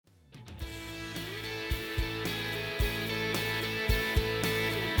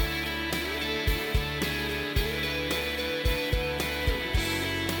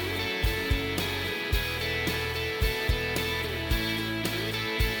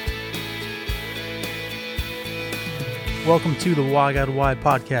Welcome to the Why God Why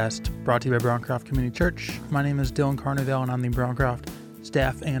podcast, brought to you by Browncroft Community Church. My name is Dylan Carnevale, and I'm the Browncroft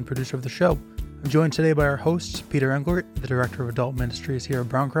staff and producer of the show. I'm joined today by our hosts, Peter Englert, the Director of Adult Ministries here at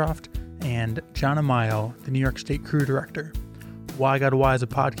Browncroft, and John Amayo, the New York State Crew Director. Why God Why is a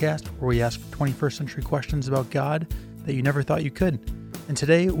podcast where we ask 21st century questions about God that you never thought you could. And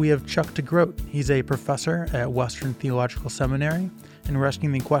today we have Chuck DeGroat. He's a professor at Western Theological Seminary, and we're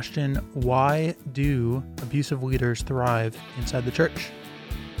asking the question, why do abusive leaders thrive inside the church?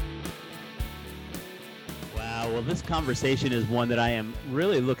 Wow, well, this conversation is one that I am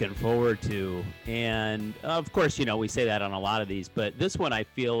really looking forward to. And of course, we say that on a lot of these, but this one I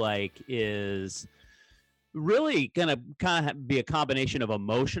feel like is really going to kind of be a combination of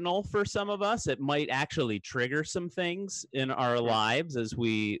emotional for some of us. It might actually trigger some things in our lives as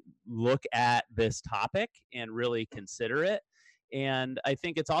we look at this topic and really consider it. And I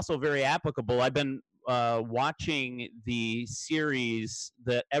think it's also very applicable. I've been watching the series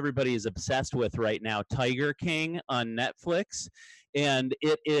that everybody is obsessed with right now, Tiger King on Netflix. And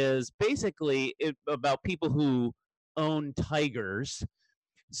it is basically about people who own tigers.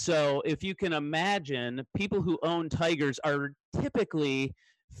 So if you can imagine, people who own tigers are typically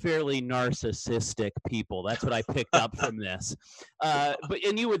fairly narcissistic people. That's what I picked up from this.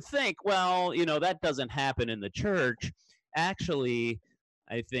 And you would think, well, that doesn't happen in the church. Actually,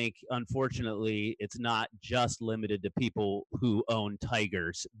 I think, unfortunately, it's not just limited to people who own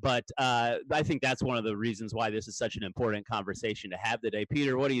tigers. But I think that's one of the reasons why this is such an important conversation to have today.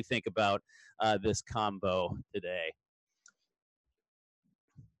 Peter, what do you think about this combo today?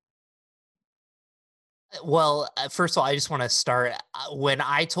 Well, first of all, I just want to start. When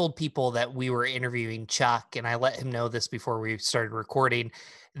I told people that we were interviewing Chuck, and I let him know this before we started recording,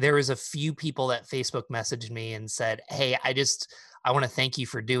 there was a few people that Facebook messaged me and said, "Hey, I want to thank you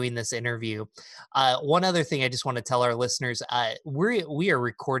for doing this interview." One other thing I just want to tell our listeners, we are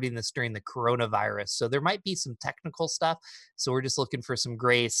recording this during the coronavirus, so there might be some technical stuff. So we're just looking for some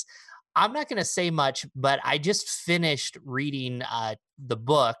grace. I'm not going to say much, but I just finished reading the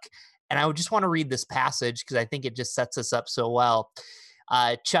book. And I would just want to read this passage because I think it just sets us up so well.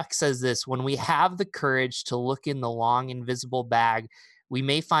 Chuck says this: when we have the courage to look in the long invisible bag, we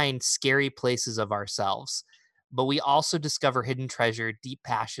may find scary places of ourselves, but we also discover hidden treasure, deep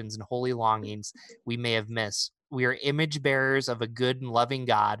passions, and holy longings we may have missed. We are image bearers of a good and loving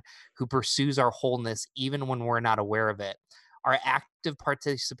God who pursues our wholeness even when we're not aware of it. Our active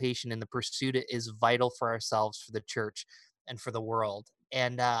participation in the pursuit is vital for ourselves, for the church, and for the world.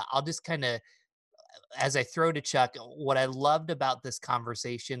 And I'll just kind of, as I throw to Chuck, what I loved about this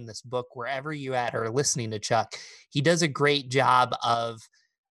conversation, this book, wherever you at or listening to Chuck, he does a great job of,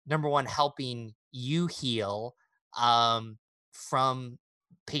 number one, helping you heal from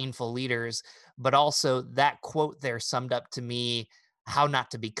painful leaders, but also that quote there summed up to me how not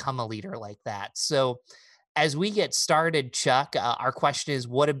to become a leader like that. So as we get started, Chuck, our question is,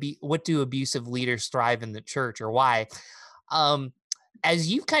 what do abusive leaders thrive in the church, or why?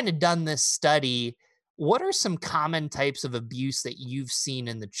 As you've kind of done this study, what are some common types of abuse that you've seen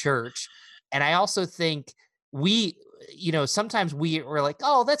in the church? And I also think sometimes we're like,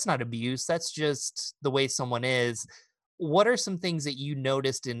 oh, that's not abuse. That's just the way someone is. What are some things that you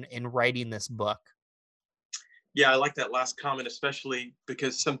noticed in writing this book? Yeah, I like that last comment, especially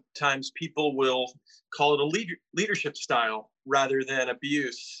because sometimes people will call it a leadership style rather than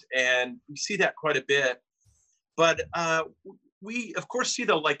abuse. And we see that quite a bit. But we, of course, see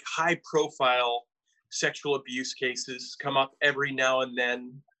the high profile sexual abuse cases come up every now and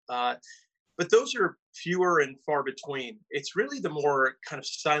then. But those are fewer and far between. It's really the more kind of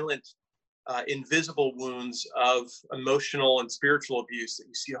silent, invisible wounds of emotional and spiritual abuse that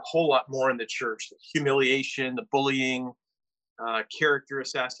you see a whole lot more in the church. The humiliation, the bullying, character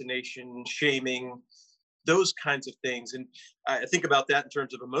assassination, shaming, those kinds of things. And I think about that in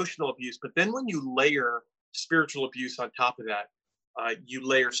terms of emotional abuse. But then when you layer spiritual abuse on top of that, you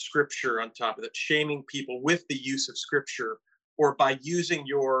layer scripture on top of it, shaming people with the use of scripture, or by using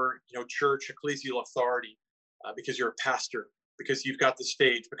your church ecclesial authority because you're a pastor, because you've got the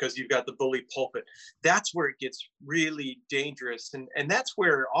stage, because you've got the bully pulpit. That's where it gets really dangerous. And that's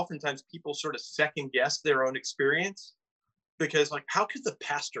where oftentimes people sort of second guess their own experience, because how could the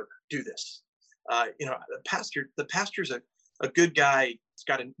pastor do this? The pastor's a good guy. He's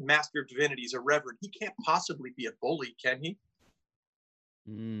got a master of divinity. He's a reverend. He can't possibly be a bully, can he?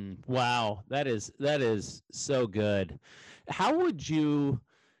 Wow, that is so good. How would you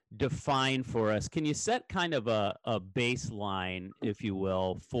define for us? Can you set kind of a baseline, if you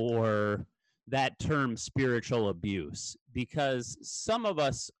will, for that term spiritual abuse, because some of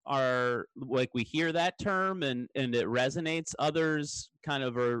us are like, we hear that term and it resonates. Others kind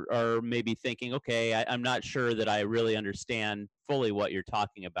of are maybe thinking, okay, I'm not sure that I really understand fully what you're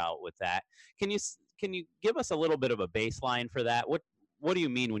talking about with that. Can you give us a little bit of a baseline for that? What do you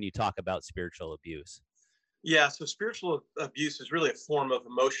mean when you talk about spiritual abuse? Yeah, so spiritual abuse is really a form of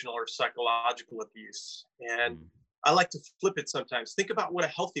emotional or psychological abuse. And I like to flip it sometimes. Think about what a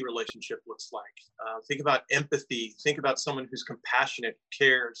healthy relationship looks like. Think about empathy. Think about someone who's compassionate,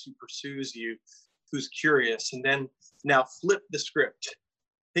 cares, who pursues you, who's curious. And then now flip the script.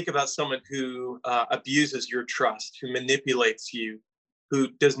 Think about someone who abuses your trust, who manipulates you, who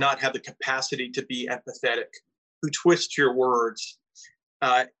does not have the capacity to be empathetic, who twists your words.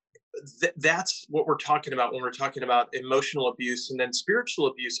 That's what we're talking about when we're talking about emotional abuse. And then spiritual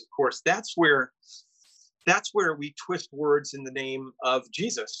abuse, of course, that's where we twist words in the name of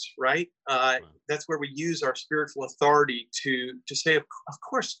Jesus, right? That's where we use our spiritual authority to say, of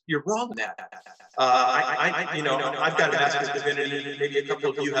course, you're wrong in that. I've got a master's of divinity. Maybe a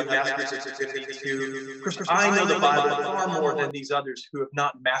couple of you have masters of divinity too. Of course, I know the Bible far more than these others who have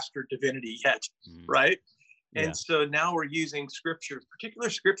not mastered divinity yet, right? Yeah. And so now we're using scriptures, particular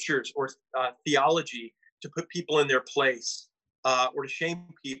scriptures or theology, to put people in their place, or to shame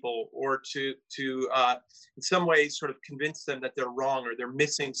people, or to in some ways sort of convince them that they're wrong or they're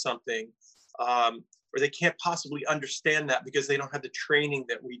missing something, or they can't possibly understand that because they don't have the training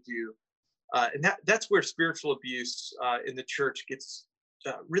that we do. And that's where spiritual abuse in the church gets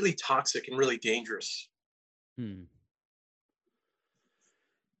really toxic and really dangerous.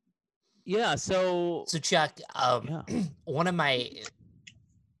 Yeah. So Chuck, one of my,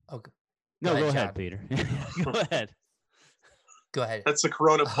 go ahead, Peter. Go ahead. Go ahead. That's the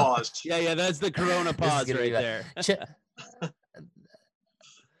Corona pause. Yeah, that's the Corona pause right there.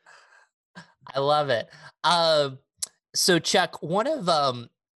 I love it. So Chuck, one of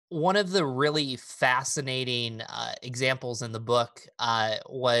the really fascinating examples in the book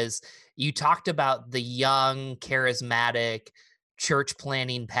was you talked about the young, charismatic church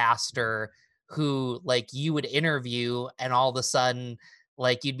planning pastor who, like, you would interview, and all of a sudden,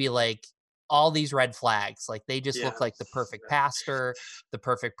 like, you'd be like, all these red flags, like they just look like the perfect pastor, the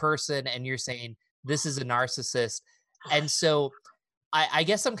perfect person, and you're saying this is a narcissist. And so I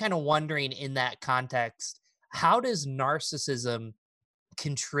guess I'm kind of wondering, in that context, how does narcissism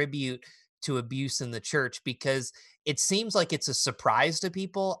contribute to abuse in the church? Because it seems like it's a surprise to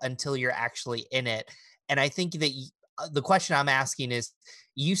people until you're actually in it. And I think that the question I'm asking is,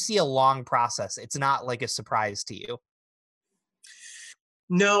 you see a long process. It's not like a surprise to you.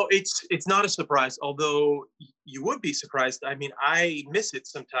 No, it's not a surprise, although you would be surprised. I mean, I miss it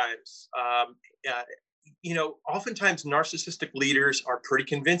sometimes. Oftentimes narcissistic leaders are pretty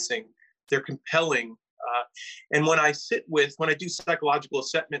convincing. They're compelling. And when I do psychological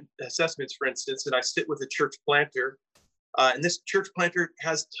assessments, for instance, and I sit with a church planter, and this church planter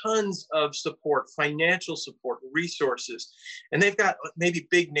has tons of support, financial support, resources, and they've got maybe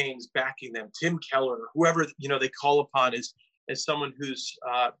big names backing them, Tim Keller, whoever, they call upon as someone who's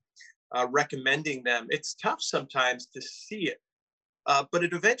recommending them. It's tough sometimes to see it, but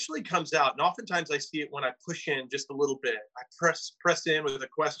it eventually comes out. And oftentimes I see it when I push in just a little bit. I press in with a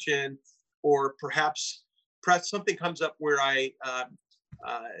question, or perhaps something comes up where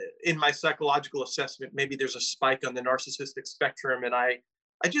in my psychological assessment, maybe there's a spike on the narcissistic spectrum, and I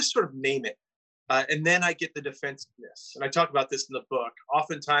just sort of name it. And then I get the defensiveness. And I talk about this in the book.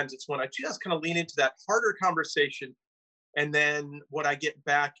 Oftentimes it's when I just kind of lean into that harder conversation. And then what I get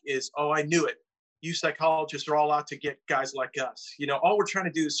back is, oh, I knew it. You psychologists are all out to get guys like us. All we're trying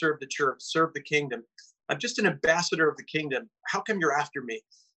to do is serve the church, serve the kingdom. I'm just an ambassador of the kingdom. How come you're after me?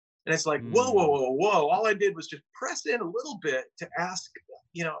 And it's like, whoa. All I did was just press in a little bit to ask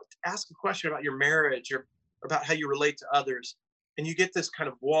a question about your marriage or about how you relate to others. And you get this kind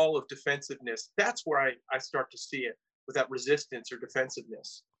of wall of defensiveness. That's where I start to see it, with that resistance or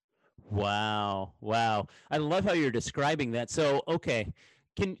defensiveness. Wow. I love how you're describing that. So, okay.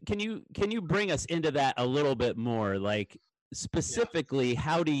 Can you bring us into that a little bit more? Like, specifically,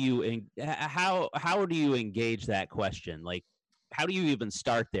 how do you engage that question? Like, how do you even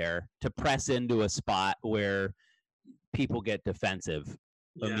start there to press into a spot where people get defensive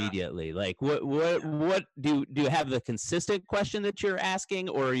immediately? Like, what do you have the consistent question that you're asking,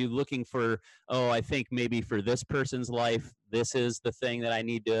 or are you looking for, I think maybe for this person's life, this is the thing that I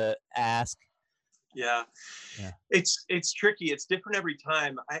need to ask? Yeah. It's tricky. It's different every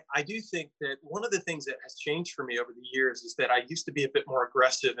time. I do think that one of the things that has changed for me over the years is that I used to be a bit more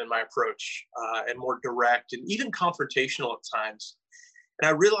aggressive in my approach, and more direct and even confrontational at times. And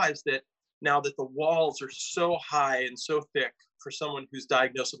I realized that now that the walls are so high and so thick for someone who's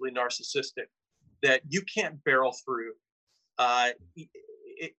diagnosably narcissistic that you can't barrel through.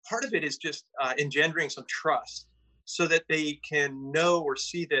 Part of it is just engendering some trust so that they can know or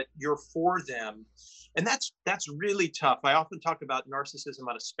see that you're for them. And that's really tough. I often talk about narcissism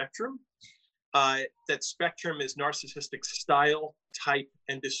on a spectrum. That spectrum is narcissistic style, type,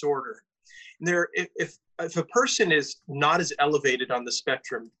 and disorder. And if a person is not as elevated on the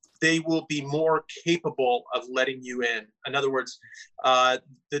spectrum, they will be more capable of letting you in. In other words,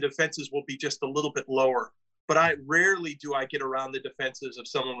 the defenses will be just a little bit lower. But I rarely do I get around the defenses of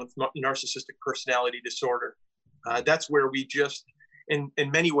someone with narcissistic personality disorder. That's where we just, in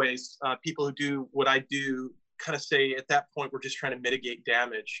many ways, people who do what I do kind of say at that point, we're just trying to mitigate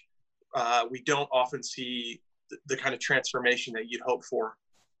damage. We don't often see the kind of transformation that you'd hope for.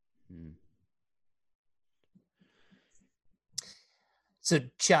 So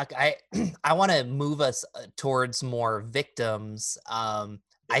Chuck, I want to move us towards more victims.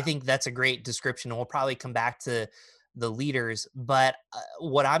 I think that's a great description. We'll probably come back to the leaders, but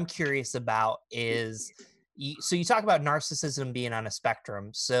what I'm curious about is, so you talk about narcissism being on a spectrum.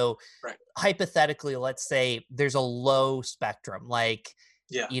 So right. Hypothetically, let's say there's a low spectrum, like,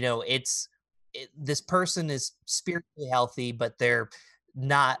 yeah. This person is spiritually healthy, but they're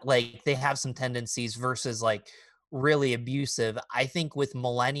not, like, they have some tendencies versus like really abusive. I think with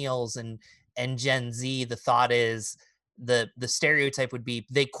millennials and Gen Z, the thought is the stereotype would be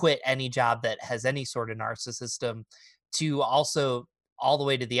they quit any job that has any sort of narcissism, to also all the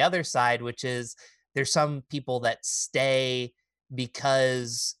way to the other side, which is there's some people that stay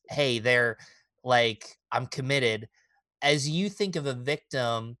because, hey, they're like, I'm committed. As you think of a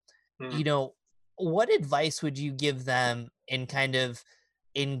victim, what advice would you give them in kind of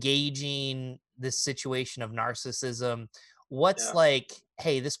engaging this situation of narcissism? What's like,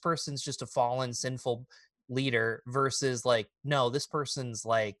 hey, this person's just a fallen, sinful leader versus like, no, this person's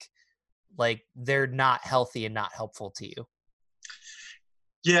like they're not healthy and not helpful to you?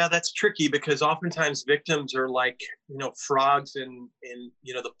 Yeah, that's tricky because oftentimes victims are like, frogs in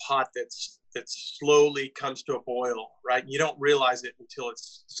the pot that slowly comes to a boil, right? You don't realize it until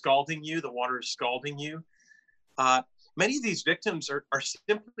it's scalding you. The water is scalding you. Many of these victims are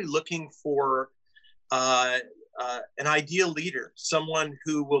simply looking for an ideal leader, someone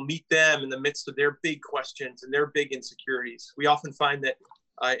who will meet them in the midst of their big questions and their big insecurities. We often find that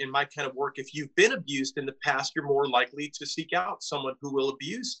in my kind of work, if you've been abused in the past, you're more likely to seek out someone who will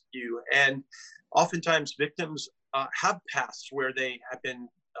abuse you. And oftentimes victims have pasts where they have been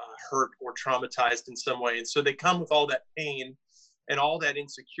hurt or traumatized in some way. And so they come with all that pain and all that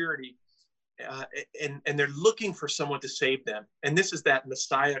insecurity, and they're looking for someone to save them. And this is that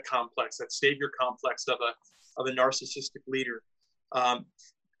Messiah complex, that savior complex of a narcissistic leader.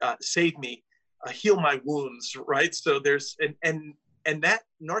 Save me, heal my wounds, right? So there's, and that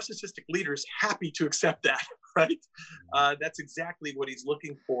narcissistic leader is happy to accept that, right? That's exactly what he's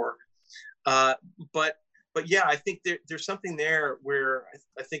looking for. But yeah, I think there's something there where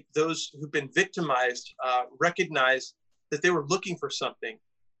I think those who've been victimized recognize that they were looking for something,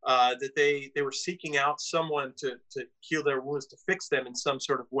 that they were seeking out someone to heal their wounds, to fix them in some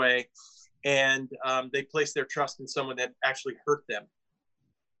sort of way. And they placed their trust in someone that actually hurt them.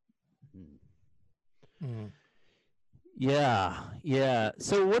 Mm-hmm. Yeah.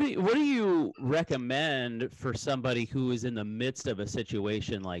 So what do you recommend for somebody who is in the midst of a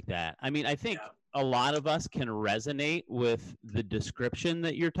situation like that? I mean, I think a lot of us can resonate with the description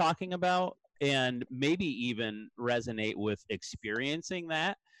that you're talking about, and maybe even resonate with experiencing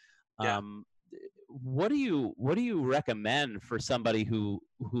that. What do you recommend for somebody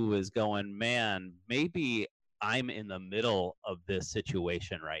who is going, man, maybe I'm in the middle of this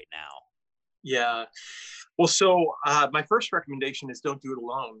situation right now? Yeah. Well, so my first recommendation is don't do it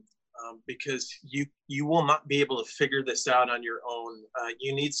alone, because you will not be able to figure this out on your own.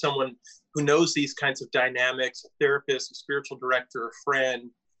 You need someone who knows these kinds of dynamics, a therapist, a spiritual director, a friend,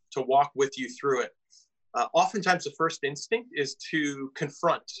 to walk with you through it. Oftentimes the first instinct is to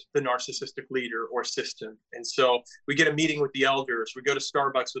confront the narcissistic leader or system. And so we get a meeting with the elders, we go to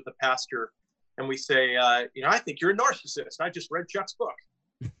Starbucks with the pastor, and we say, I think you're a narcissist. I just read Chuck's book.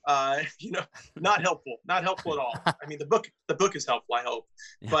 Not helpful at all. I mean, the book is helpful, I hope,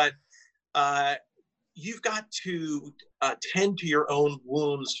 but you've got to tend to your own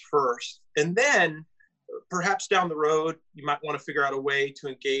wounds first, and then perhaps down the road you might want to figure out a way to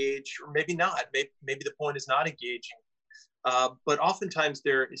engage, or maybe not. Maybe the point is not engaging, but oftentimes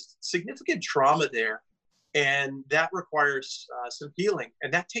there is significant trauma there, and that requires some healing,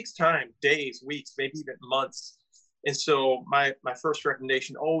 and that takes time, days, weeks, maybe even months. And so my first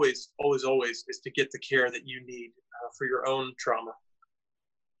recommendation always is to get the care that you need for your own trauma.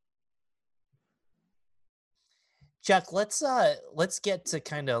 Chuck, let's get to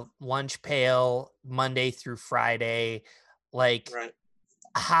kind of lunch pail Monday through Friday. Like, Right.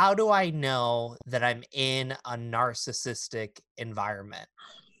 how do I know that I'm in a narcissistic environment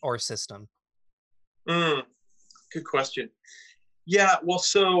or system? Good question. Yeah, well,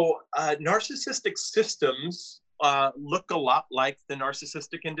 so narcissistic systems look a lot like the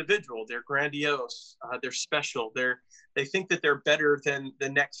narcissistic individual. They're grandiose. They're special. They think that they're better than the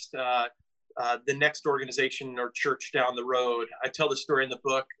next organization or church down the road. I tell the story in the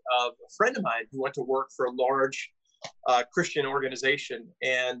book of a friend of mine who went to work for a large Christian organization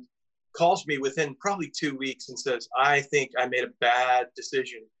and calls me within probably 2 weeks and says, "I think I made a bad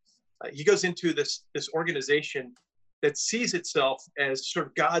decision." He goes into this organization that sees itself as sort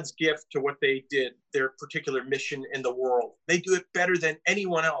of God's gift to what they did, their particular mission in the world. They do it better than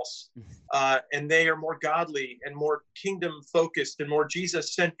anyone else. And they are more godly and more kingdom focused and more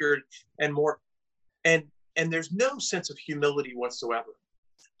Jesus centered and more, and there's no sense of humility whatsoever.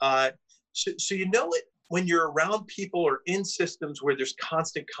 So you know it when you're around people or in systems where there's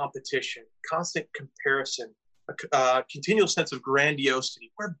constant competition, constant comparison, a continual sense of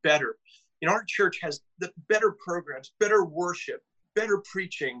grandiosity. We're better. Our church has the better programs, better worship, better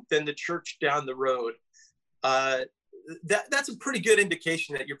preaching than the church down the road. That's a pretty good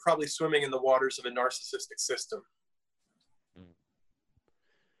indication that you're probably swimming in the waters of a narcissistic system.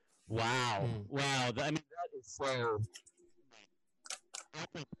 Wow. Wow. I mean, that is so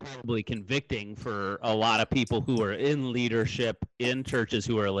probably convicting for a lot of people who are in leadership in churches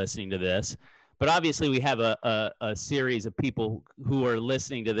who are listening to this. But obviously we have a series of people who are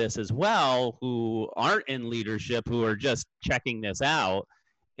listening to this as well, who aren't in leadership, who are just checking this out.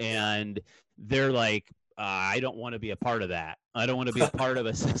 And they're like, I don't want to be a part of that. I don't want to be a part of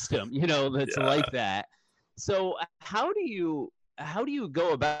a system, that's like that. So how do you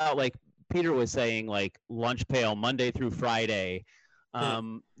go about, like Peter was saying, like lunch pail Monday through Friday?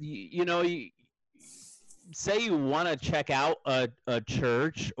 Say you want to check out a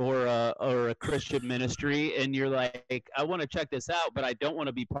church or a Christian ministry, and you're like, I want to check this out, but I don't want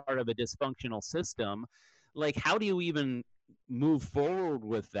to be part of a dysfunctional system. Like, how do you even move forward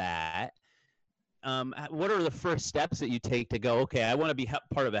with that? What are the first steps that you take to go, okay, I want to be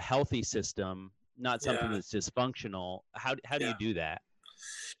part of a healthy system, not something that's dysfunctional? How do you do that?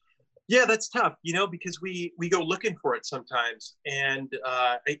 Yeah, that's tough, because we go looking for it sometimes. And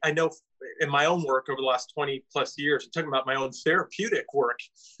I know in my own work over the last 20 plus years, I'm talking about my own therapeutic work,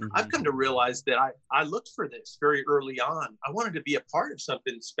 I've come to realize that I looked for this very early on. I wanted to be a part of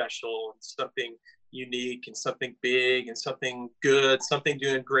something special and something unique and something big and something good, something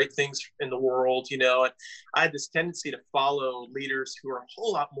doing great things in the world, and I had this tendency to follow leaders who are a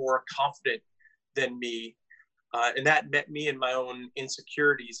whole lot more confident than me. And that met me in my own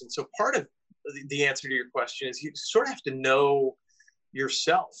insecurities. And so part of the answer to your question is you sort of have to know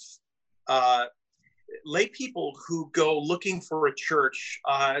yourself. Lay people who go looking for a church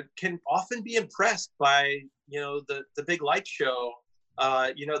can often be impressed by, the big light show,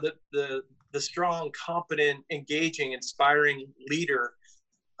 the strong, competent, engaging, inspiring leader,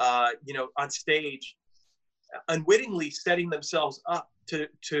 on stage, unwittingly setting themselves up to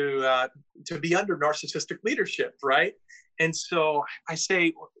be under narcissistic leadership, right? And so I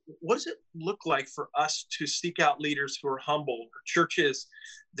say, what does it look like for us to seek out leaders who are humble, churches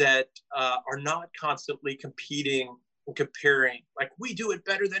that are not constantly competing and comparing, like we do it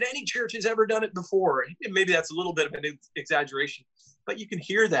better than any church has ever done it before? And maybe that's a little bit of an exaggeration, but you can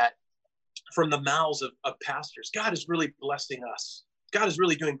hear that from the mouths of pastors. God is really blessing us. God is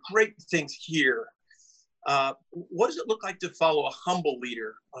really doing great things here. What does it look like to follow a humble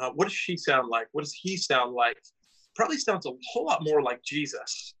leader? What does she sound like? What does he sound like? Probably sounds a whole lot more like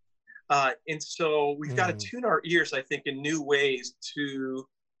Jesus. And so we've got to tune our ears, I think, in new ways to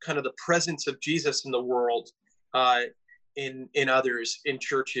kind of the presence of Jesus in the world, in others, in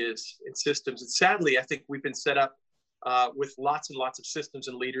churches, in systems. And sadly, I think we've been set up with lots and lots of systems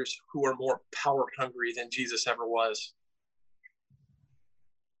and leaders who are more power hungry than Jesus ever was.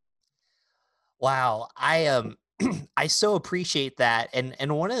 Wow. I so appreciate that.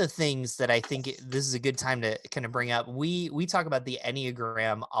 And one of the things that I think this is a good time to kind of bring up, we talk about the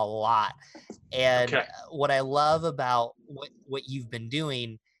Enneagram a lot. And what I love about what you've been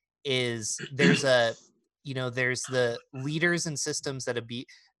doing is there's there's the leaders and systems that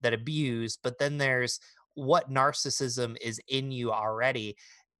abuse, but then there's what narcissism is in you already.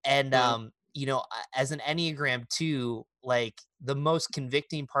 And as an Enneagram 2, like the most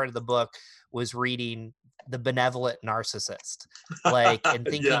convicting part of the book was reading the benevolent narcissist, like, and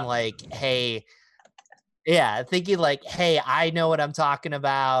thinking Yeah. like, hey, yeah, thinking like, hey, I know what I'm talking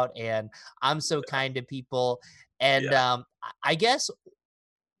about, and I'm so kind to people. And Yeah. I guess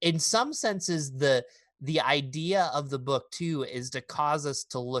in some senses, the idea of the book too is to cause us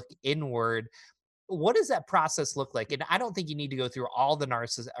to look inward. What does that process look like? And I don't think you need to go through all the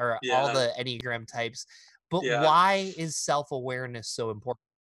narciss or all Yeah. the Enneagram types, but Yeah. why is self-awareness so important?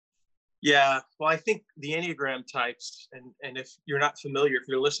 Yeah, well, I think the Enneagram types, and if you're not familiar, if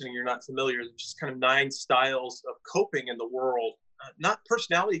you're listening, you're not familiar, there's just kind of 9 styles of coping in the world, not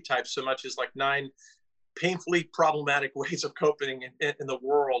personality types so much as like 9 painfully problematic ways of coping in the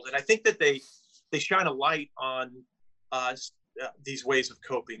world. And I think that they shine a light on these ways of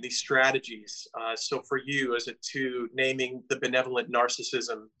coping, these strategies. So for you, as a 2, naming the benevolent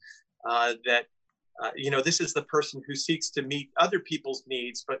narcissism, that this is the person who seeks to meet other people's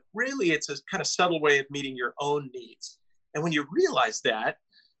needs, but really it's a kind of subtle way of meeting your own needs. And when you realize that,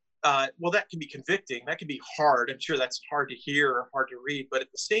 well, that can be convicting. That can be hard. I'm sure that's hard to hear or hard to read, but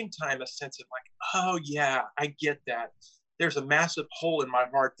at the same time, a sense of like, oh yeah, I get that. There's a massive hole in my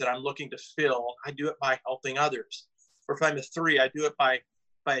heart that I'm looking to fill. I do it by helping others. Or if I'm a 3, I do it by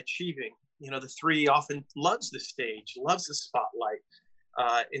achieving. The 3 often loves the stage, loves the spotlight.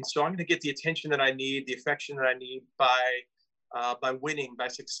 And so I'm going to get the attention that I need, the affection that I need by winning, by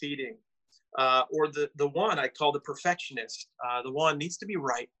succeeding. Or the 1 I call the perfectionist. The 1 needs to be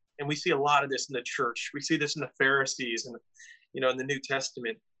right. And we see a lot of this in the church. We see this in the Pharisees and, in the New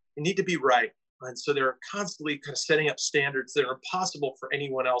Testament. You need to be right. And so they're constantly kind of setting up standards that are impossible for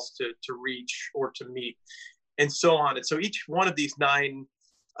anyone else to reach or to meet, and so on. And so each one of these 9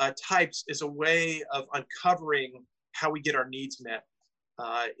 types is a way of uncovering how we get our needs met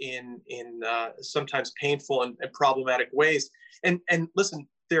in sometimes painful and problematic ways. And listen,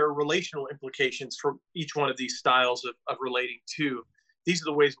 there are relational implications for each one of these styles of relating to. These are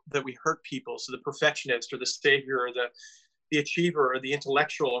the ways that we hurt people. So the perfectionist or the savior or the achiever or the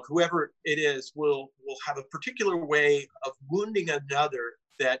intellectual or whoever it is will have a particular way of wounding another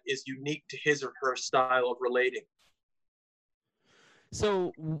that is unique to his or her style of relating.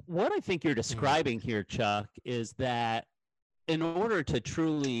 So what I think you're describing here, Chuck, is that in order to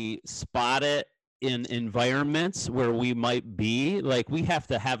truly spot it in environments where we might be, like, we have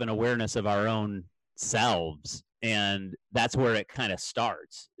to have an awareness of our own selves, and that's where it kind of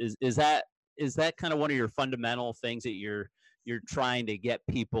starts. Is that kind of one of your fundamental things that you're trying to get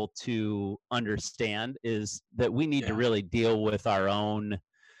people to understand, is that we need to really deal with our own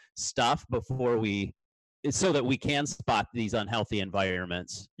stuff before so that we can spot these unhealthy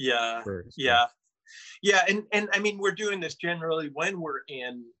environments? Yeah. And I mean, we're doing this generally when we're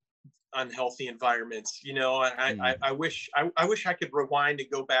in unhealthy environments. I wish I could rewind and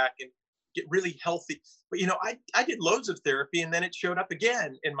go back and get really healthy. But I did loads of therapy, and then it showed up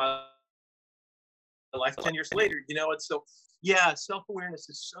again in my life 10 years later. And so self-awareness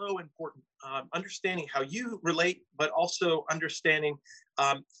is so important. Understanding how you relate, but also understanding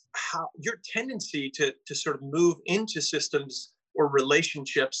how your tendency to sort of move into systems or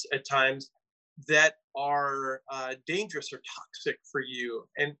relationships at times that are dangerous or toxic for you.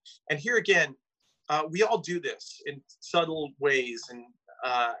 And here again, we all do this in subtle ways. And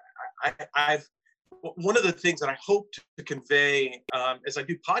I've one of the things that I hope to convey as I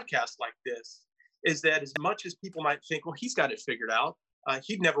do podcasts like this is that as much as people might think, well, he's got it figured out,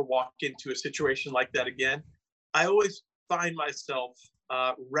 he'd never walk into a situation like that again, I always find myself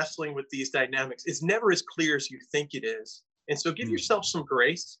wrestling with these dynamics. It's never as clear as you think it is. And so give yourself some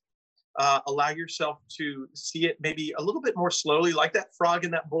grace. Allow yourself to see it maybe a little bit more slowly, like that frog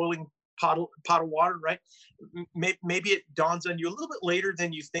in that boiling pot of water, right? Maybe it dawns on you a little bit later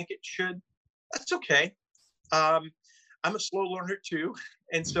than you think it should. That's okay. I'm a slow learner too.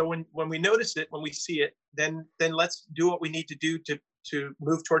 And so when we notice it, when we see it, then let's do what we need to do to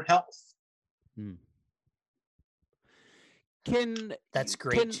move toward health. That's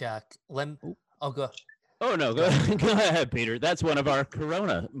great, Chuck. Go. Oh no, go ahead, Peter. That's one of our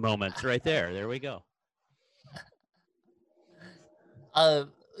Corona moments right there. There we go.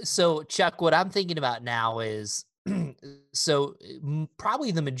 So Chuck, what I'm thinking about now is, so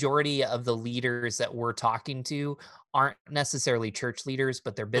probably the majority of the leaders that we're talking to aren't necessarily church leaders,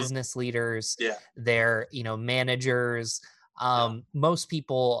 but they're business leaders. Yeah. They're, managers. Most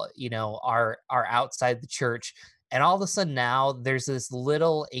people, are outside the church, and all of a sudden now there's this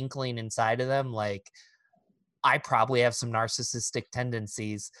little inkling inside of them, like, I probably have some narcissistic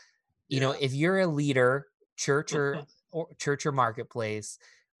tendencies. If you're a leader, church or marketplace,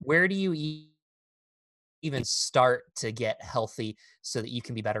 where do you even start to get healthy so that you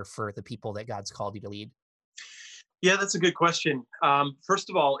can be better for the people that God's called you to lead? Yeah, that's a good question. First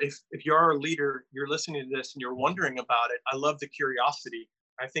of all, if you are a leader, you're listening to this and you're wondering about it, I love the curiosity.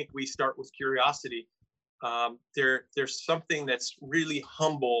 I think we start with curiosity. There's something that's really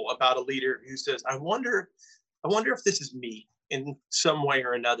humble about a leader who says, I wonder if this is me in some way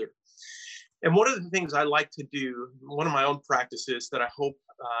or another. And one of the things I like to do, one of my own practices that I hope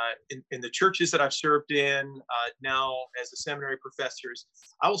in the churches that I've served in now as a seminary professors,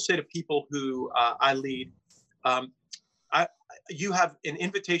 I will say to people who I lead, you have an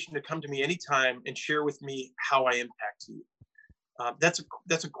invitation to come to me anytime and share with me how I impact you. That's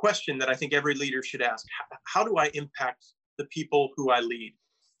a question that I think every leader should ask. How do I impact the people who I lead?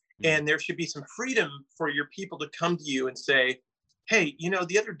 And there should be some freedom for your people to come to you and say, hey,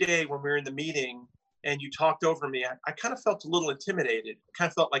 the other day when we were in the meeting and you talked over me, I kind of felt a little intimidated. I kind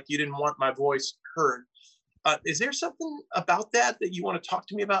of felt like you didn't want my voice heard. Is there something about that you want to talk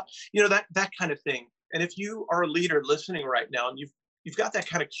to me about? That kind of thing. And if you are a leader listening right now and you've got that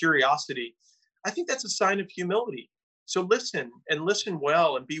kind of curiosity, I think that's a sign of humility. So listen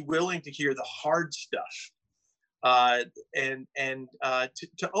well and be willing to hear the hard stuff. And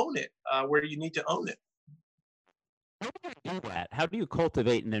to own it where you need to own it. How do you do that? How do you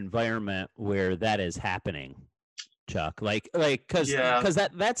cultivate an environment where that is happening, Chuck? Because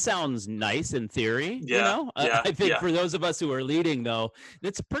that sounds nice in theory. I think for those of us who are leading, though,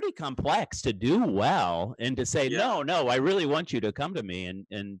 it's pretty complex to do well and to say no, I really want you to come to me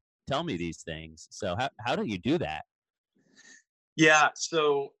and tell me these things. So how do you do that? Yeah.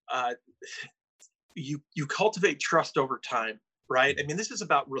 So. You cultivate trust over time, right? I mean, this is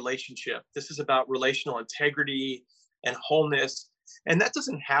about relationship. This is about relational integrity and wholeness. And that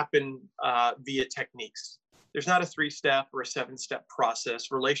doesn't happen via techniques. There's not a 3-step or a 7-step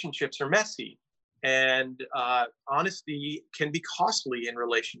process. Relationships are messy, and honesty can be costly in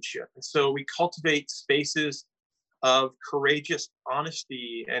relationship. And so we cultivate spaces of courageous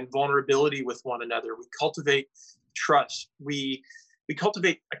honesty and vulnerability with one another. We cultivate trust. We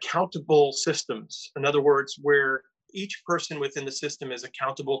cultivate accountable systems. In other words, where each person within the system is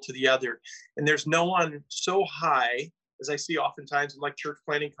accountable to the other. And there's no one so high, as I see oftentimes in like church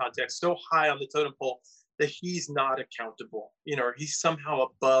planning context, so high on the totem pole that he's not accountable, or he's somehow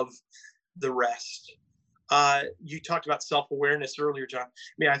above the rest. You talked about self-awareness earlier, John.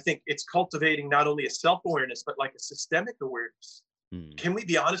 I mean, I think it's cultivating not only a self-awareness, but like a systemic awareness. Can we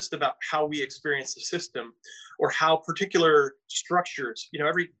be honest about how we experience the system, or how particular structures?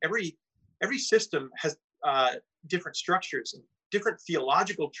 Every system has different structures, and different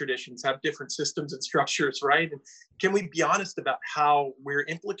theological traditions have different systems and structures, right? And can we be honest about how we're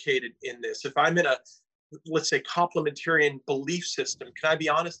implicated in this? If I'm in a, let's say, complementarian belief system, can I be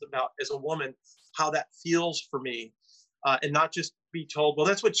honest about, as a woman, how that feels for me, and not just be told, well,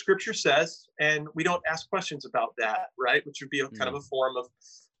 that's what Scripture says, and we don't ask questions about that, right? Which would be a kind of a form of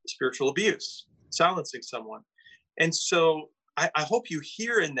spiritual abuse, silencing someone. And so I hope you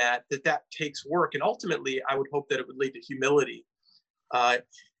hear in that takes work, and ultimately, I would hope that it would lead to humility. I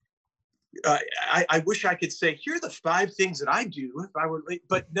wish I could say, here are the 5 things that I do if I were late,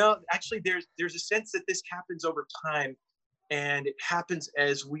 but no, actually, there's a sense that this happens over time. And it happens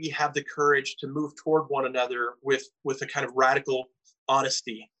as we have the courage to move toward one another with a kind of radical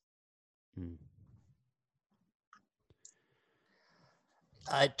honesty.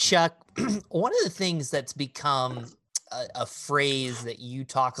 Chuck, one of the things that's become a phrase that you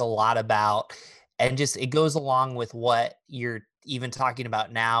talk a lot about, and just it goes along with what you're even talking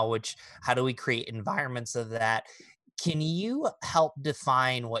about now, which how do we create environments of that? Can you help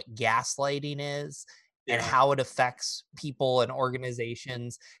define what gaslighting is? And how it affects people and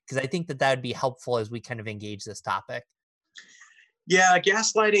organizations? Because I think that would be helpful as we kind of engage this topic. Yeah,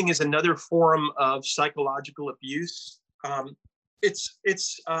 gaslighting is another form of psychological abuse. It's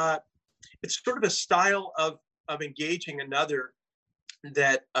sort of a style of engaging another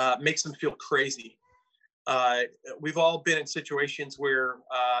that makes them feel crazy. We've all been in situations where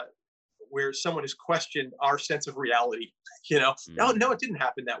someone has questioned our sense of reality. No, it didn't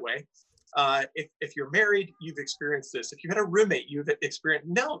happen that way. If you're married, you've experienced this. If you had a roommate, you've experienced,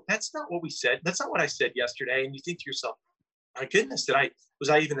 no, that's not what we said. That's not what I said yesterday. And you think to yourself, my goodness, was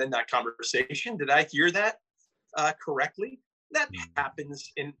I even in that conversation? Did I hear that correctly? That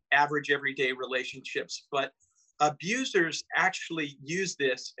happens in average everyday relationships, but abusers actually use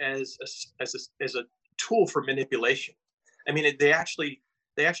this as a tool for manipulation. I mean, they actually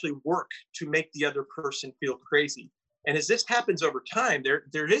work to make the other person feel crazy. And as this happens over time,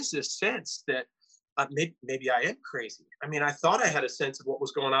 there is this sense that maybe I am crazy. I mean, I thought I had a sense of what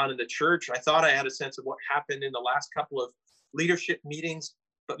was going on in the church. I thought I had a sense of what happened in the last couple of leadership meetings,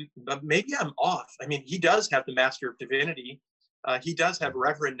 but maybe I'm off. I mean, he does have the Master of Divinity. He does have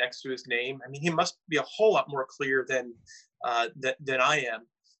Reverend next to his name. I mean, he must be a whole lot more clear than I am.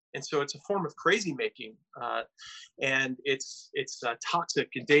 And so it's a form of crazy making, and it's toxic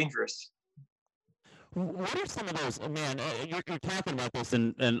and dangerous. What are some of those? Oh, man, you're talking about this,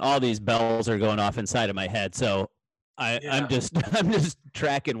 and all these bells are going off inside of my head. So I'm just I'm just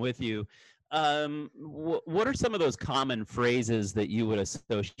tracking with you. What are some of those common phrases that you would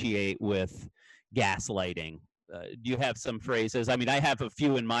associate with gaslighting? Do you have some phrases? I mean, I have a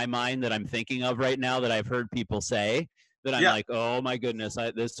few in my mind that I'm thinking of right now that I've heard people say that I'm like, oh my goodness,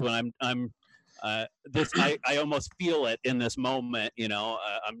 this one I almost feel it in this moment.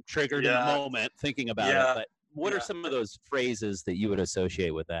 I'm triggered in the moment thinking about it. But what are some of those phrases that you would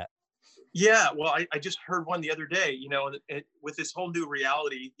associate with that? Yeah, well, I just heard one the other day, with this whole new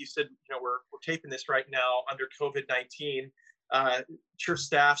reality. You said, we're taping this right now under COVID-19. Church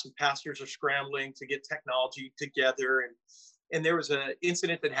staffs and pastors are scrambling to get technology together. And there was an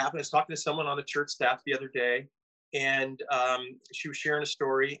incident that happened. I was talking to someone on the church staff the other day, and she was sharing a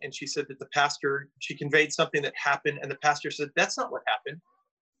story, and she said that she conveyed something that happened, and the pastor said, "That's not what happened."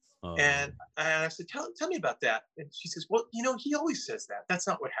 Oh. And I said, tell me about that. And she says, "Well, he always says that. That's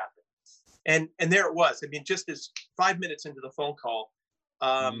not what happened." And there it was. I mean, just as 5 minutes into the phone call,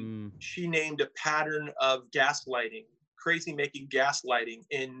 she named a pattern of gaslighting, crazy making gaslighting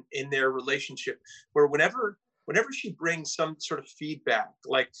in their relationship, where whenever she brings some sort of feedback,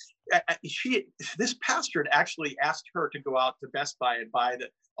 like this pastor had actually asked her to go out to Best Buy and buy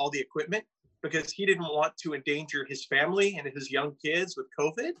all the equipment because he didn't want to endanger his family and his young kids with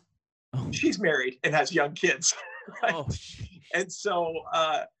COVID. Oh. She's married and has young kids. Right? Oh. And so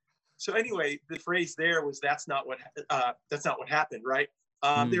anyway, the phrase there was, that's not what happened, right?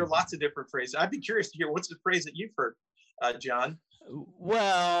 There are lots of different phrases. I'd be curious to hear, what's the phrase that you've heard, John?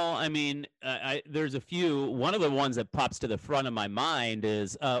 Well, I mean, there's a few. One of the ones that pops to the front of my mind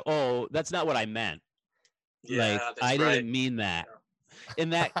is, "Oh, that's not what I meant." Yeah, like I didn't mean that,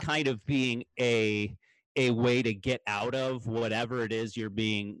 and that kind of being a way to get out of whatever it is you're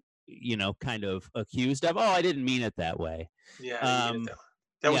being, kind of accused of. Oh, I didn't mean it that way. Yeah,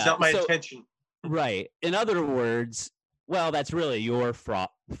 that was not my intention. Right. In other words, well, that's really your fault,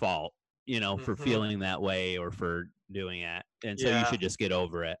 for feeling that way or for doing it. And so you should just get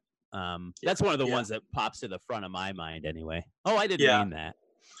over it. That's one of the ones that pops to the front of my mind anyway. Oh, I didn't mean that.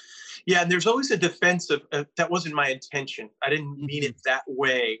 Yeah, and there's always a defense of that wasn't my intention. I didn't mean it that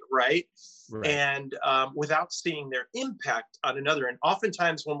way, right? And without seeing their impact on another. And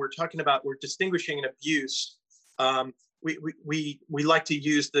oftentimes when we're distinguishing an abuse, we like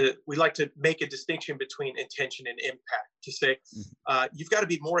to make a distinction between intention and impact, to say you've got to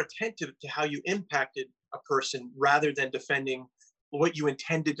be more attentive to how you impacted a person rather than defending what you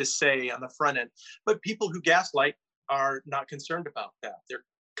intended to say on the front end. But people who gaslight are not concerned about that. They're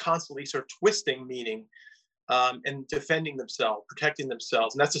constantly sort of twisting meaning and defending themselves, protecting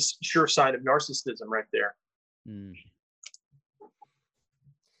themselves. And that's a sure sign of narcissism right there. Mm.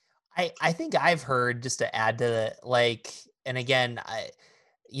 I think I've heard, just to add to the, and again,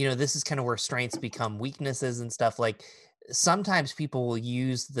 this is kind of where strengths become weaknesses and stuff. Like, sometimes people will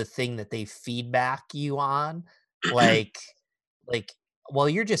use the thing that they feedback you on, like, well,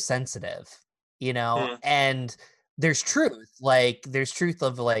 you're just sensitive, and there's truth. There's truth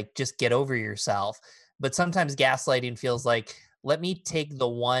of just get over yourself. But sometimes gaslighting feels like, let me take the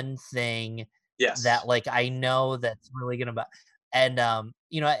one thing that I know that's really going to, and,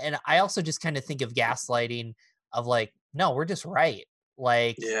 and I also just kind of think of gaslighting of no, we're just right.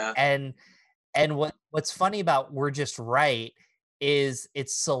 And what's funny about we're just right is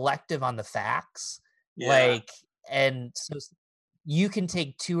it's selective on the facts. And so you can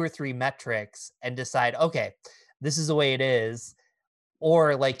take 2 or 3 metrics and decide, okay, this is the way it is.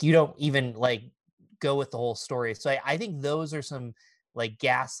 Or you don't even go with the whole story. So I think those are some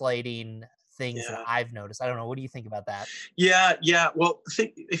gaslighting things that I've noticed. I don't know. What do you think about that? Yeah. Well,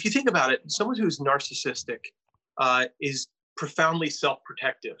 if you think about it, someone who's narcissistic is profoundly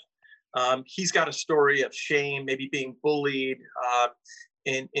self-protective. He's got a story of shame, maybe being bullied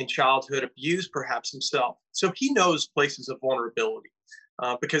in childhood, abused perhaps himself. So he knows places of vulnerability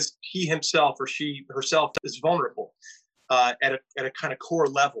because he himself or she herself is vulnerable at a kind of core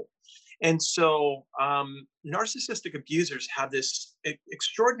level. And so narcissistic abusers have this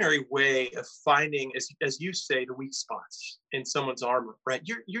extraordinary way of finding, as you say, the weak spots in someone's armor, right?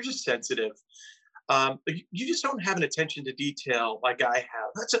 You're just sensitive. You just don't have an attention to detail like I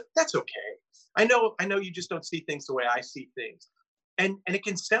have. That's okay. I know you just don't see things the way I see things. And it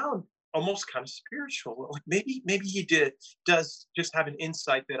can sound almost kind of spiritual. Like maybe he does just have an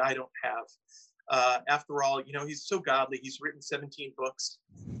insight that I don't have. After all, he's so godly. He's written 17 books,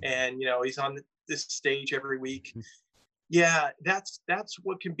 and he's on this stage every week. Yeah, that's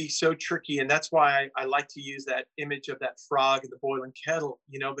what can be so tricky, and that's why I like to use that image of that frog in the boiling kettle.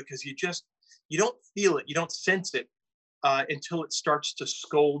 Because you don't feel it, you don't sense it until it starts to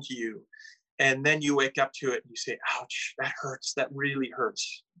scold you, and then you wake up to it and you say, "Ouch, that hurts. That really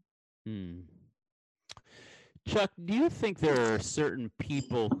hurts." Chuck, do you think there are certain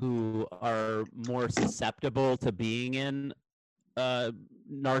people who are more susceptible to being in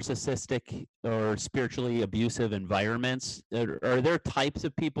narcissistic or spiritually abusive environments? Are there types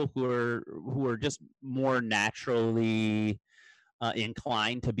of people who are just more naturally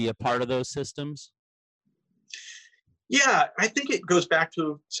inclined to be a part of those systems? Yeah, I think it goes back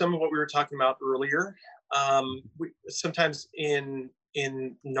to some of what we were talking about earlier. Sometimes in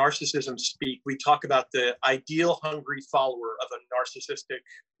narcissism speak, we talk about the ideal hungry follower of a narcissistic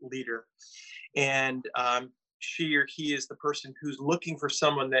leader, and she or he is the person who's looking for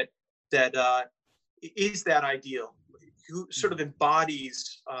someone that is that ideal, who sort of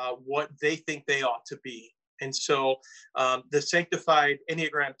embodies what they think they ought to be. And so the sanctified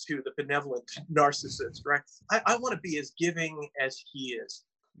Enneagram 2, the benevolent narcissist, right? I want to be as giving as he is,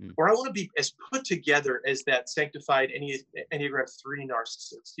 or I want to be as put together as that sanctified Enneagram 3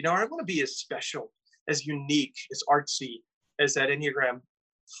 narcissist. I want to be as special, as unique, as artsy as that Enneagram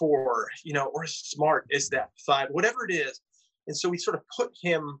 4, or as smart as that 5, whatever it is. And so we sort of put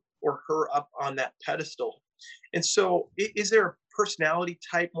him or her up on that pedestal. And so is there a personality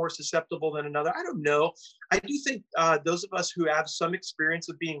type more susceptible than another? I don't know. I do think those of us who have some experience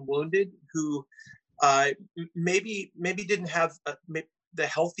of being wounded, who maybe didn't have the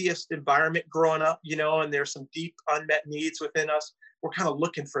healthiest environment growing up, and there's some deep unmet needs within us, we're kind of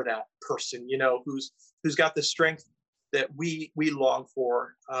looking for that person, who's got the strength that we long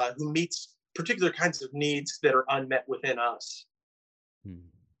for, who meets particular kinds of needs that are unmet within us.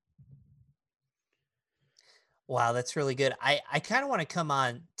 Wow, that's really good. I kind of want to come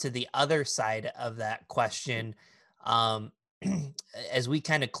on to the other side of that question as we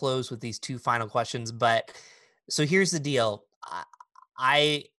kind of close with these two final questions. But so here's the deal.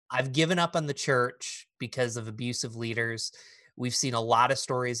 I've given up on the church because of abusive leaders. We've seen a lot of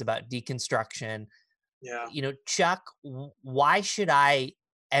stories about deconstruction. Yeah. Chuck, why should I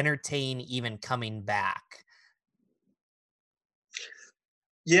entertain even coming back?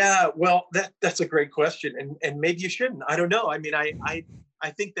 Yeah, well, that's a great question, and maybe you shouldn't. I don't know. I mean, I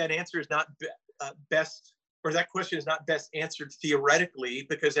think that answer is not best, or that question is not best answered theoretically,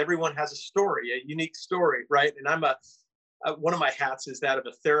 because everyone has a story, a unique story, right? And I'm one of my hats is that of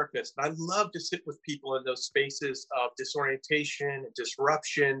a therapist. I love to sit with people in those spaces of disorientation, and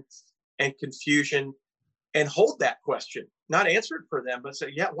disruption, and confusion, and hold that question, not answer it for them, but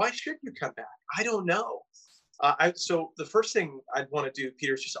say, yeah, why should you come back? I don't know. So the first thing I'd want to do,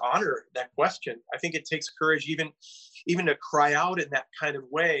 Peter, is just honor that question. I think it takes courage even to cry out in that kind of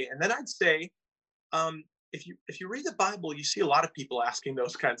way. And then I'd say, if you read the Bible, you see a lot of people asking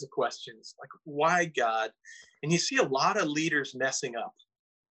those kinds of questions, like, why God? And you see a lot of leaders messing up.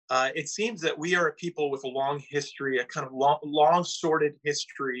 It seems that we are a people with a long history, a kind of long sorted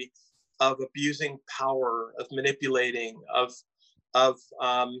history of abusing power, of manipulating,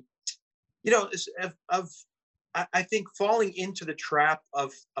 I think falling into the trap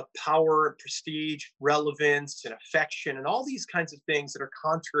of power, prestige, relevance, and affection, and all these kinds of things that are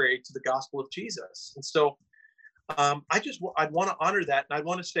contrary to the gospel of Jesus. And so I'd want to honor that. And I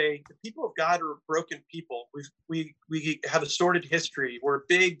want to say the people of God are broken people. We have a sordid history. We're a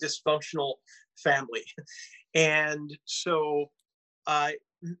big dysfunctional family. And so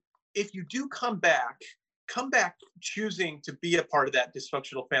if you do come back choosing to be a part of that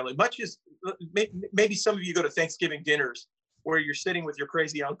dysfunctional family, much as maybe some of you go to Thanksgiving dinners where you're sitting with your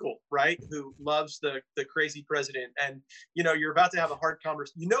crazy uncle, right, who loves the crazy president, and you're about to have a hard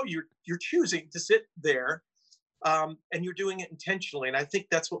conversation. You're choosing to sit there, and you're doing it intentionally. And I think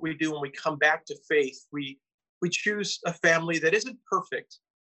that's what we do when we come back to faith. We choose a family that isn't perfect,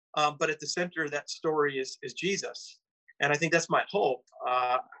 but at the center of that story is Jesus. And I think that's my hope.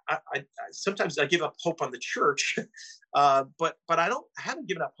 Sometimes I give up hope on the church, but I haven't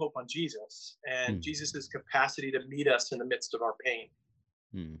given up hope on Jesus and Jesus's capacity to meet us in the midst of our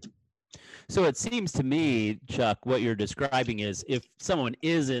pain. So it seems to me, Chuck, what you're describing is if someone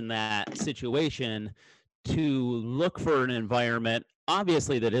is in that situation, to look for an environment,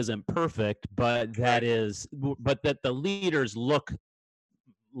 obviously that isn't perfect, but that the leaders look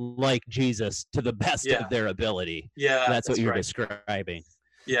like Jesus to the best of their ability. Yeah, that's what you're describing.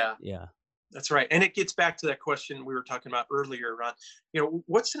 Yeah. Yeah. That's right. And it gets back to that question we were talking about earlier, Ron.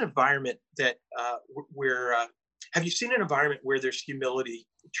 What's an environment that where have you seen an environment where there's humility,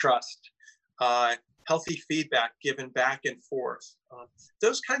 trust, healthy feedback given back and forth?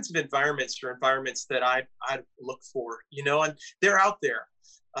 Those kinds of environments are environments that I look for, and they're out there.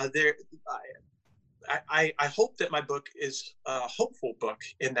 I hope that my book is a hopeful book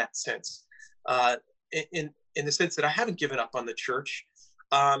in that sense, in the sense that I haven't given up on the church.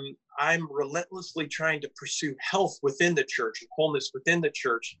 I'm relentlessly trying to pursue health within the church and wholeness within the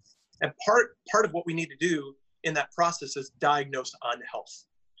church. And part of what we need to do in that process is diagnose unhealth,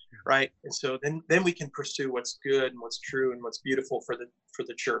 right? And so then we can pursue what's good and what's true and what's beautiful for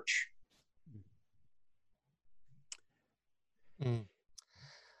the church. Mm.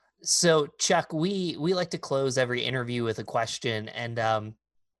 So Chuck, we like to close every interview with a question, and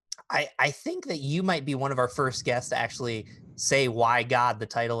I think that you might be one of our first guests to actually say "Why God?" the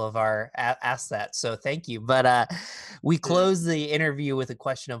title of our ask that. So thank you. But we close the interview with a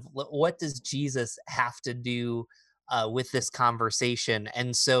question of what does Jesus have to do with this conversation?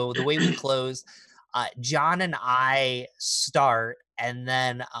 And so the way we close, John and I start, and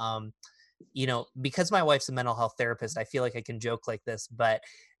then because my wife's a mental health therapist, I feel like I can joke like this, but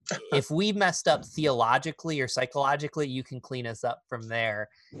if we messed up theologically or psychologically, you can clean us up from there.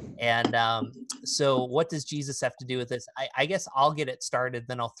 And so what does Jesus have to do with this? I guess I'll get it started,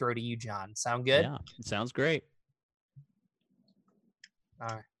 then I'll throw to you, John. Sound good? Yeah, it sounds great.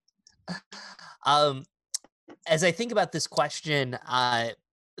 All right. As I think about this question,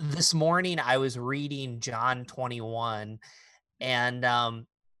 this morning I was reading John 21, and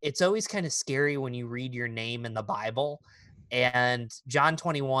it's always kind of scary when you read your name in the Bible. And John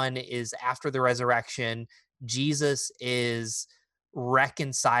 21 is after the resurrection. Jesus is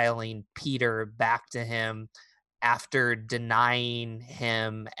reconciling Peter back to him after denying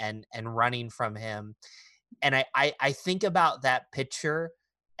him and running from him. And I think about that picture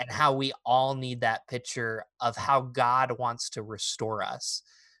and how we all need that picture of how God wants to restore us.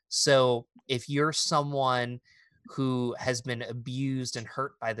 So if you're someone who has been abused and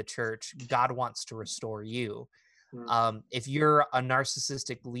hurt by the church, God wants to restore you. If you're a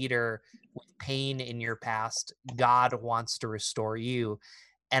narcissistic leader with pain in your past, God wants to restore you.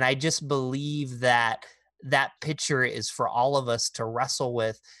 And I just believe that that picture is for all of us to wrestle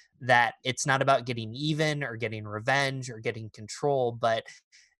with, that it's not about getting even or getting revenge or getting control, but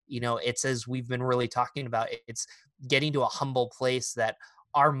it's, as we've been really talking about, it's getting to a humble place that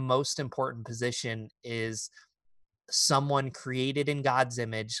our most important position is someone created in God's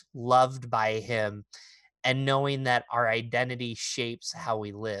image, loved by him, and knowing that our identity shapes how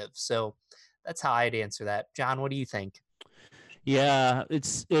we live. So that's how I'd answer that. John, what do you think? Yeah,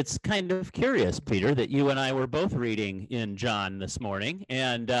 it's kind of curious, Peter, that you and I were both reading in John this morning,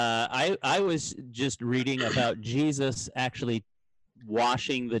 and I was just reading about Jesus actually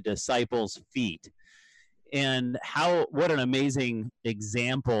washing the disciples' feet, and what an amazing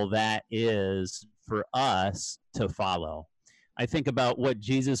example that is for us to follow. I think about what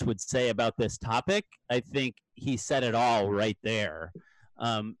Jesus would say about this topic. I think he said it all right there.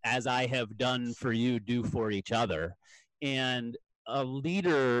 As I have done for you, do for each other. And a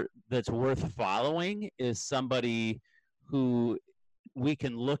leader that's worth following is somebody who we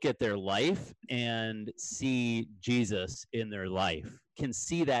can look at their life and see Jesus in their life, can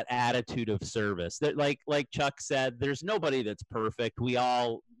see that attitude of service. That, like Chuck said, there's nobody that's perfect. We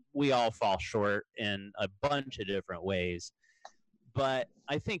all fall short in a bunch of different ways. But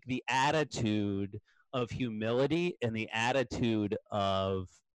I think the attitude of humility and the attitude of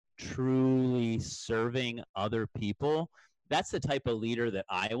truly serving other people, that's the type of leader that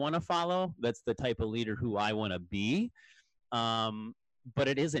I want to follow. That's the type of leader who I want to be. But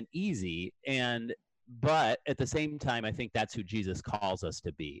it isn't easy. But at the same time, I think that's who Jesus calls us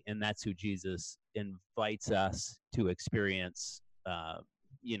to be. And that's who Jesus invites us to experience,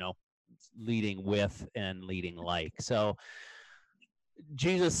 leading with and leading like. So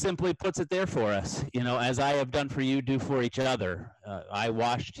Jesus simply puts it there for us. As I have done for you, do for each other. I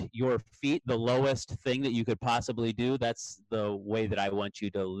washed your feet, the lowest thing that you could possibly do. That's the way that I want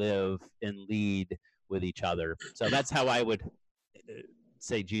you to live and lead with each other. So that's how I would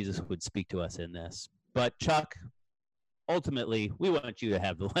say Jesus would speak to us in this. But Chuck, ultimately, we want you to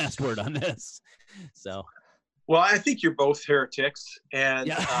have the last word on this. So. Well, I think you're both heretics, and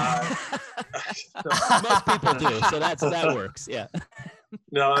yeah. Most people do, so that works. Yeah.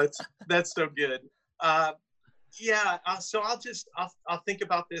 No, that's so good. So I'll think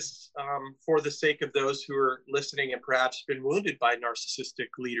about this for the sake of those who are listening and perhaps been wounded by narcissistic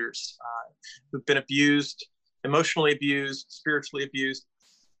leaders who've been abused, emotionally abused, spiritually abused.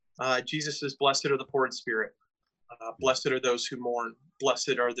 Jesus says, blessed are the poor in spirit. Blessed are those who mourn.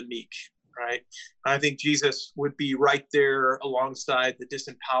 Blessed are the meek, right? I think Jesus would be right there alongside the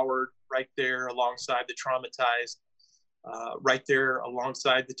disempowered, right there alongside the traumatized, right there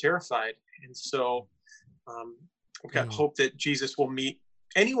alongside the terrified. And so I've got hope that Jesus will meet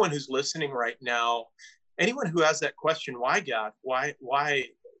anyone who's listening right now, anyone who has that question, why God? Why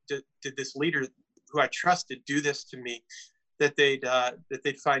did this leader who I trusted do this to me? That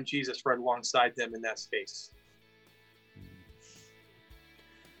they'd find Jesus right alongside them in that space.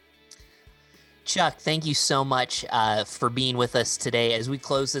 Chuck, thank you so much for being with us today. As we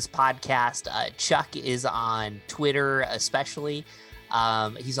close this podcast, Chuck is on Twitter especially.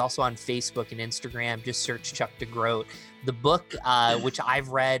 He's also on Facebook and Instagram. Just search Chuck DeGroat. The book, which I've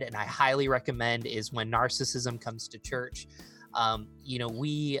read and I highly recommend, is When Narcissism Comes to Church.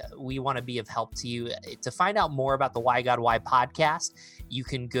 We want to be of help to you. To find out more about the Why God Why podcast, you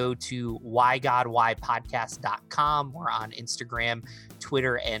can go to whygodwhypodcast.com. We're on Instagram,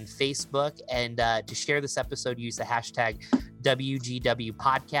 Twitter, and Facebook. And to share this episode, use the hashtag WGW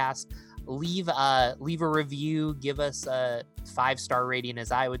podcast. Leave a review, give us a 5-star rating,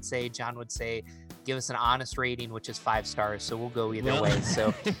 as I would say. John would say, give us an honest rating, which is 5 stars. So we'll go either way.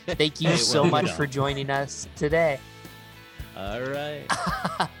 So thank you so much for joining us today. All right.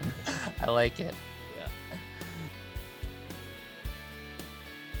 I like it.